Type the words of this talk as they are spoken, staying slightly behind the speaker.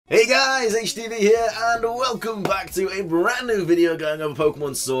Hey guys, HTV here, and welcome back to a brand new video going over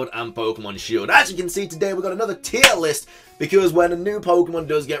Pokemon Sword and Pokemon Shield. As you can see today, we've got another tier list, because when a new Pokemon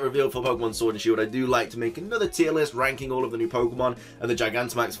does get revealed for Pokemon Sword and Shield, I do like to make another tier list ranking all of the new Pokemon and the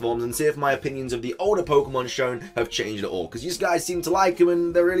Gigantamax forms, and see if my opinions of the older Pokemon shown have changed at all, because you guys seem to like them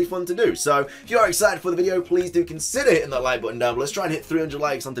and they're really fun to do. So, if you are excited for the video, please do consider hitting that like button down below. Let's try and hit 300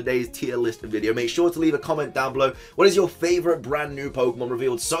 likes on today's tier list video. Make sure to leave a comment down below. What is your favourite brand new Pokemon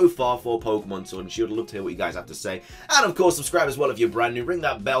revealed so far for Pokemon Sword and Shield? I'd love to hear what you guys have to say. And of course, subscribe as well if you're brand new. Ring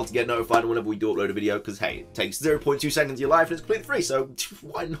that bell to get notified whenever we do upload a video, because hey, it takes 0.2 seconds of your life and it's completely free, so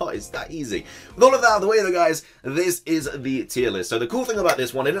why not? It's that easy. With all of that out of the way though, guys, this is the tier list. So the cool thing about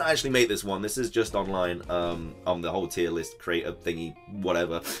this one, I didn't actually make this one. This is just online on the whole tier list creator thingy,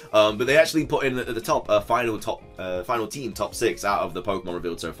 whatever. But they actually put in at the top final team top 6 out of the Pokemon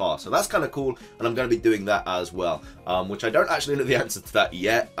revealed so far. So that's kind of cool, and I'm going to be doing that as well. Which I don't actually know the answer to that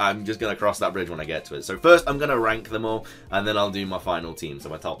yet. I'm just going to cross that bridge when I get to it. So first, I'm going to rank them all, and then I'll do my final team, so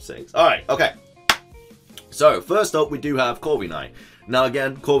my top 6. All right, okay. So first up, we do have Corviknight. Now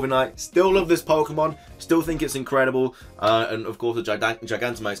again, Corviknight, still love this Pokemon, still think it's incredible, and of course the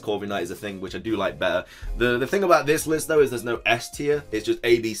Gigantamax Corviknight is a thing which I do like better. The thing about this list though is there's no S tier, it's just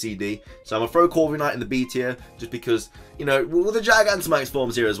A, B, C, D. So I'm going to throw Corviknight in the B tier, just because, you know, well, the Gigantamax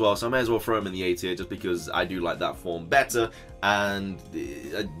form's here as well, so I may as well throw him in the A tier, just because I do like that form better, and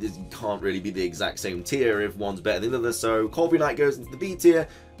it can't really be the exact same tier if one's better than the other. So Corviknight goes into the B tier,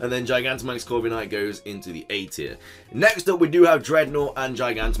 and then Gigantamax Corviknight goes into the A tier. Next up, we do have Drednaw and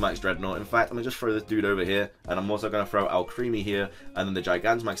Gigantamax Drednaw. In fact, I'm going to just throw this dude over here, and I'm also going to throw Alcremie here, and then the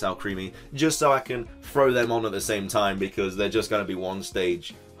Gigantamax Alcremie, just so I can throw them on at the same time, because they're just going to be one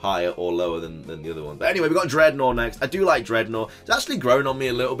stage higher or lower than the other one. But anyway, we got Drednaw next. I do like Drednaw. It's actually grown on me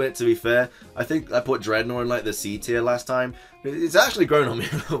a little bit, to be fair. I think I put Drednaw in like the C tier last time. It's actually grown on me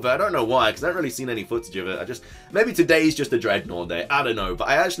a little bit. I don't know why, because I haven't really seen any footage of it. Maybe today's just a Drednaw day. I don't know, but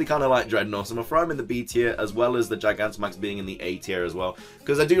I actually kind of like Drednaw, so I'm going to throw him in the B tier, as well as the Gigantamax being in the A tier as well,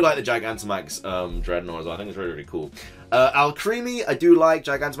 because I do like the Gigantamax Drednaw as well. I think it's really, really cool. Alcremie, I do like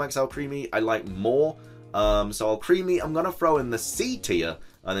Gigantamax Alcremie. I like more. So Alcremie, I'm going to throw in the C tier,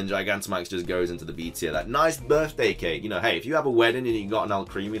 and then Gigantamax just goes into the B tier. That nice birthday cake. You know, hey, if you have a wedding and you got an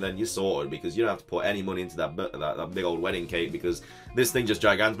Alcremie, then you're sorted, because you don't have to put any money into that big old wedding cake, because this thing just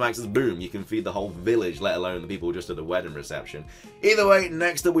Gigantamaxes, boom, you can feed the whole village, let alone the people just at the wedding reception. Either way,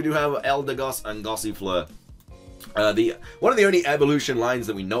 next up we do have Eldegoss and Gossifleur. One of the only evolution lines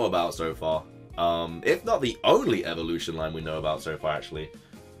that we know about so far. If not the only evolution line we know about so far, actually.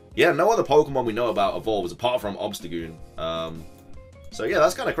 Yeah, no other Pokemon we know about evolves apart from Obstagoon. So yeah,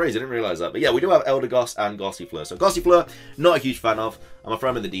 that's kind of crazy. I didn't realize that. But yeah, we do have Eldegoss and Gossifleur. So Gossifleur, not a huge fan of. I'm going to throw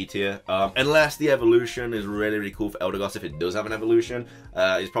him in the D tier. Unless the evolution is really, really cool for Eldegoss. If it does have an evolution,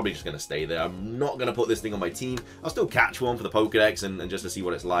 it's probably just going to stay there. I'm not going to put this thing on my team. I'll still catch one for the Pokedex and just to see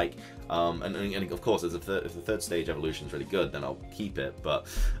what it's like. And of course, if the third stage evolution is really good, then I'll keep it. But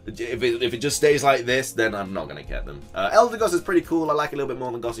if it just stays like this, then I'm not going to get them. Eldegoss is pretty cool. I like it a little bit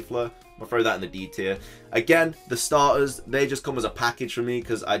more than Gossifleur. I'll throw that in the D tier. Again, the starters, they just come as a package for me,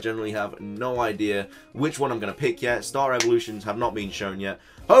 because I generally have no idea which one I'm going to pick yet. Star evolutions have not been shown yet.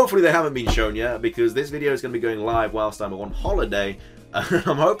 Hopefully they haven't been shown yet, because this video is going to be going live whilst I'm on holiday.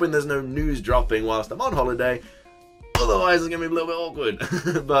 I'm hoping there's no news dropping whilst I'm on holiday. Otherwise, it's going to be a little bit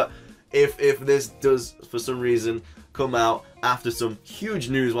awkward. But if this does, for some reason, come out after some huge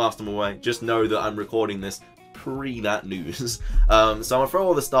news whilst I'm away, just know that I'm recording this pre that news. So I'm gonna throw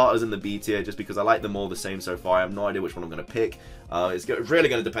all the starters in the B tier, just because I like them all the same so far. I have no idea which one I'm gonna pick. It's really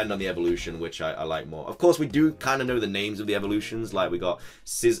going to depend on the evolution, which I like more. Of course, we do kind of know the names of the evolutions. Like we got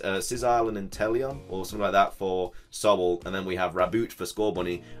Sisile and Inteleon, or something like that for Sobble, and then we have Raboot for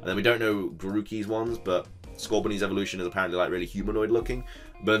Scorbunny, and then we don't know Grookey's ones, but Scorbunny's evolution is apparently like really humanoid looking.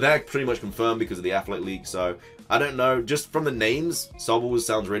 But they're pretty much confirmed because of the Athletic League, so I don't know. Just from the names, Sobble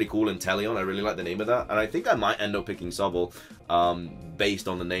sounds really cool, and Inteleon, I really like the name of that. And I think I might end up picking Sobble based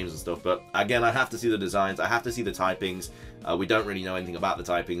on the names and stuff. But again, I have to see the designs, I have to see the typings. We don't really know anything about the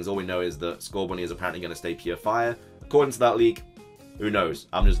typings. All we know is that Scorbunny is apparently going to stay pure fire. According to that leak, who knows?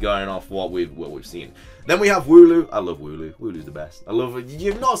 I'm just going off what we've seen. Then we have Wooloo. I love Wooloo. Wooloo's the best. I love it.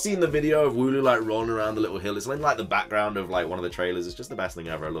 You've not seen the video of Wooloo like rolling around the little hill. It's in like the background of like one of the trailers. It's just the best thing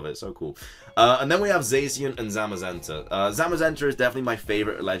ever. I love it. It's so cool. And then we have Zacian and Zamazenta. Zamazenta is definitely my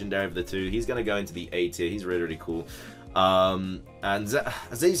favorite legendary of the two. He's going to go into the A tier. He's really, really cool. And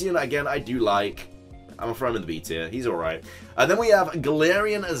Zacian, again, I do like. I'm gonna throw him in the B tier. He's alright. And then we have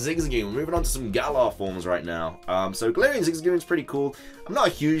Galarian Zigzagoon. We're moving on to some Galar forms right now. So Galarian Zigzagoon is pretty cool. I'm not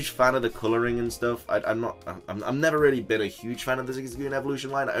a huge fan of the coloring and stuff. I'm never really been a huge fan of the Zigzagoon evolution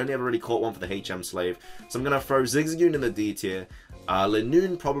line. I only ever really caught one for the HM Slave. So I'm gonna throw Zigzagoon in the D tier.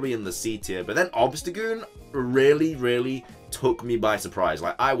 Linoon probably in the C tier. But then Obstagoon really took me by surprise.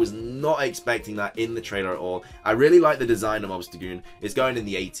 Like, I was not expecting that in the trailer at all. I really like the design of Obstagoon. It's going in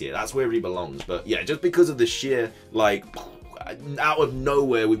the A tier. That's where he belongs. But yeah, just because of the sheer, like, out of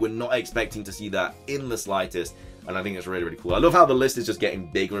nowhere, we were not expecting to see that in the slightest. And I think it's really cool. I love how the list is just getting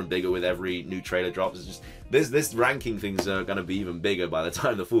bigger and bigger with every new trailer drops. It's just this ranking thing's going to be even bigger by the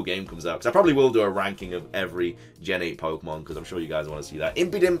time the full game comes out. Because I probably will do a ranking of every Gen 8 Pokemon, because I'm sure you guys want to see that.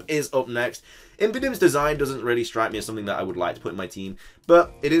 Impidimp is up next. Impidimp's design doesn't really strike me as something that I would like to put in my team,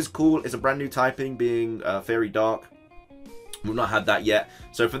 but it is cool. It's a brand new typing, being Fairy Dark. We've not had that yet.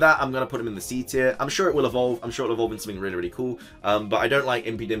 So for that, I'm going to put him in the C tier. I'm sure it will evolve. I'm sure it'll evolve into something really cool. But I don't like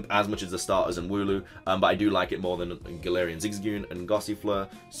Impidimp as much as the starters and Wooloo. But I do like it more than Galarian Zigzagoon and Gossifleur.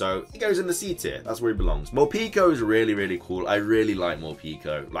 So he goes in the C tier. That's where he belongs. Morpeko is really cool. I really like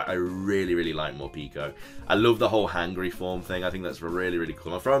Morpeko. Like, I really like Morpeko. I love the whole hangry form thing. I think that's really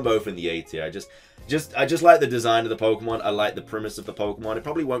cool. I'll throw them both in the A tier. I just like the design of the Pokemon. I like the premise of the Pokemon. It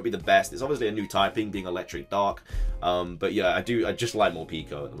probably won't be the best. It's obviously a new typing, being Electric Dark. But yeah, I just like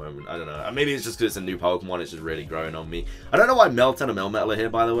Morpeko at the moment. I don't know. Maybe it's just because it's a new Pokemon. It's just really growing on me. I don't know why Meltan and Melmetal are here,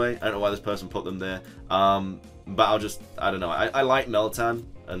 by the way. I don't know why this person put them there. But I don't know. I like Meltan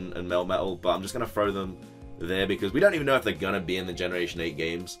and Melmetal, but I'm just going to throw them there because we don't even know if they're going to be in the Generation 8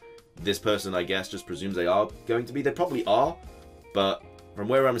 games. This person, I guess, just presumes they are going to be. They probably are, but from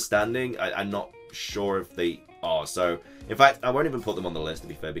where I'm standing, I'm not sure if they are. So, in fact, I won't even put them on the list, to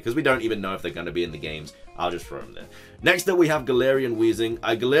be fair, because we don't even know if they're going to be in the games. I'll just throw them there. Next up, we have Galarian Weezing.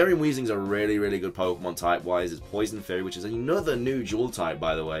 Galarian Weezing's a really good Pokemon type-wise. It's Poison Fairy, which is another new dual type,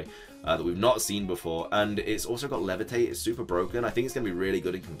 by the way, that we've not seen before. And it's also got Levitate. It's super broken. I think it's going to be really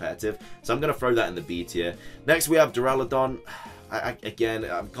good and competitive. So I'm going to throw that in the B tier. Next, we have Duraludon. Again,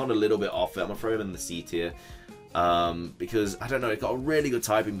 I've gone a little bit off it. I'm going to throw him in the C tier. Because, I don't know, it got a really good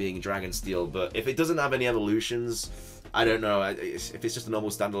typing being Dragon Steel, but if it doesn't have any evolutions, I don't know, if it's just a normal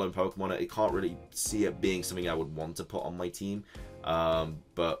standalone Pokemon, I can't really see it being something I would want to put on my team,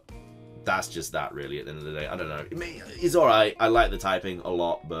 but that's just that, really, at the end of the day. I don't know, it's alright, I like the typing a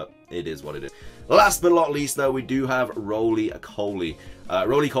lot, but it is what it is. Last but not least, though, we do have Roly-Coly.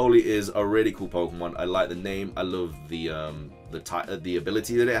 Roly-Coly is a really cool Pokemon. I like the name, I love the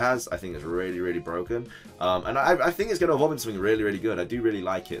ability that it has. I think it's really broken, and I think it's going to evolve into something really good. I do really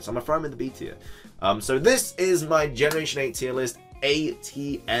like it, so I'm gonna throw him in the B tier. So this is my Generation 8 tier list,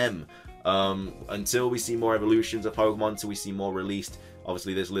 ATM. Until we see more evolutions of Pokemon, until we see more released.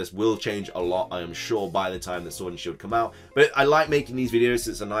 Obviously, this list will change a lot, I am sure, by the time that Sword and Shield come out. But I like making these videos.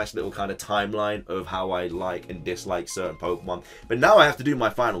 It's a nice little kind of timeline of how I like and dislike certain Pokemon. But now I have to do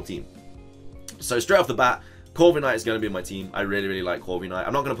my final team. So straight off the bat, Corviknight is going to be my team. I really like Corviknight.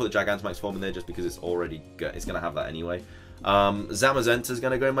 I'm not going to put the Gigantamax form in there just because it's going to have that anyway. Zamazenta is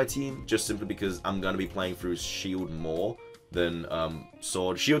going to go in my team just simply because I'm going to be playing through Shield more than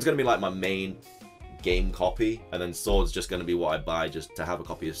Sword. Shield's going to be like my main game copy, and then Sword's just going to be what I buy just to have a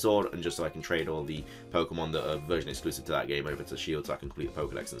copy of Sword, and just so I can trade all the Pokemon that are version exclusive to that game over to Shield, so I can complete the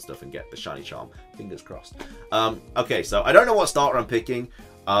Pokedex and stuff and get the Shiny Charm. Fingers crossed. Okay, so I don't know what starter I'm picking,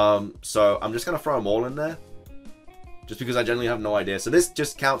 so I'm just going to throw them all in there, just because I generally have no idea. So this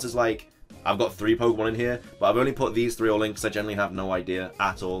just counts as like, I've got 3 Pokemon in here, but I've only put these 3 all in because I generally have no idea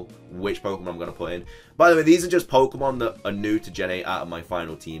at all which Pokemon I'm going to put in. By the way, these are just Pokemon that are new to Gen 8 out of my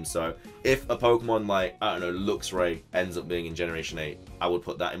final team. So if a Pokemon like, I don't know, Luxray ends up being in Generation 8, I would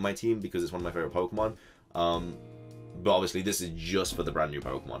put that in my team because it's one of my favorite Pokemon. But obviously this is just for the brand new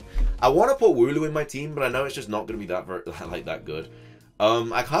Pokemon. I want to put Wooloo in my team, but I know it's just not going to be that good.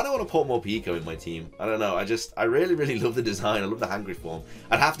 I kind of want to put Morpeko in my team. I don't know. I really love the design. I love the hangry form.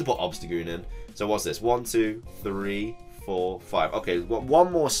 I'd have to put Obstagoon in. So what's this? 1, 2, 3, 4, 5. Okay, we've got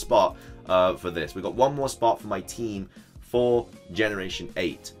one more spot for this. We've got one more spot for my team for Generation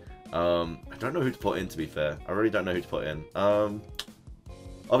 8. I don't know who to put in, to be fair. I really don't know who to put in.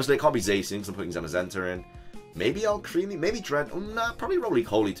 Obviously, it can't be Zacian because I'm putting Zamazenta in. Maybe Alcremie. Maybe Drednaw. Nah, probably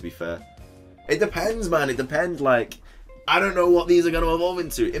Roly-Coly, to be fair. It depends, man. It depends, like, I don't know what these are going to evolve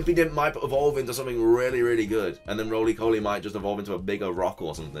into. Impidimp might evolve into something really good, and then Roly-Coly might just evolve into a bigger rock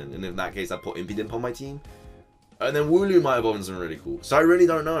or something, and in that case I'd put Impidimp on my team. And then Wooloo might evolve into something really cool. So I really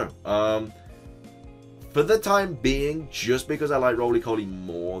don't know. For the time being, just because I like Roly-Coly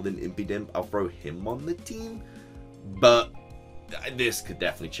more than Impidimp, I'll throw him on the team. But this could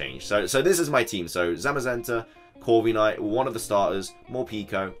definitely change. So this is my team. So Zamazenta, Corviknight, one of the starters,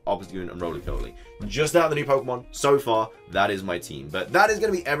 Morpeko, Obstagoon, and Roly-Poly. Just out of the new Pokemon, so far, that is my team. But that is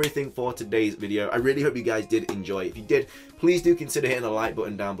going to be everything for today's video. I really hope you guys did enjoy. If you did, please do consider hitting the like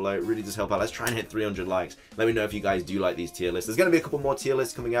button down below. It really does help out. Let's try and hit 300 likes. Let me know if you guys do like these tier lists. There's going to be a couple more tier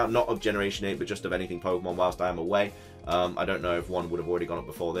lists coming out, not of Generation 8, but just of anything Pokemon whilst I am away. I don't know if one would have already gone up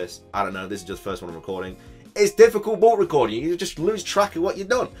before this. I don't know. This is just the first one I'm recording. It's difficult bolt recording. You just lose track of what you've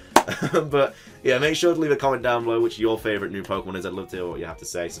done. But yeah, make sure to leave a comment down below which your favorite new Pokemon is. I'd love to hear what you have to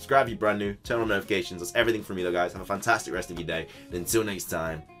say. Subscribe if you're brand new. Turn on notifications. That's everything from me though, guys. Have a fantastic rest of your day. And until next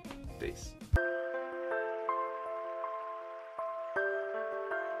time, peace.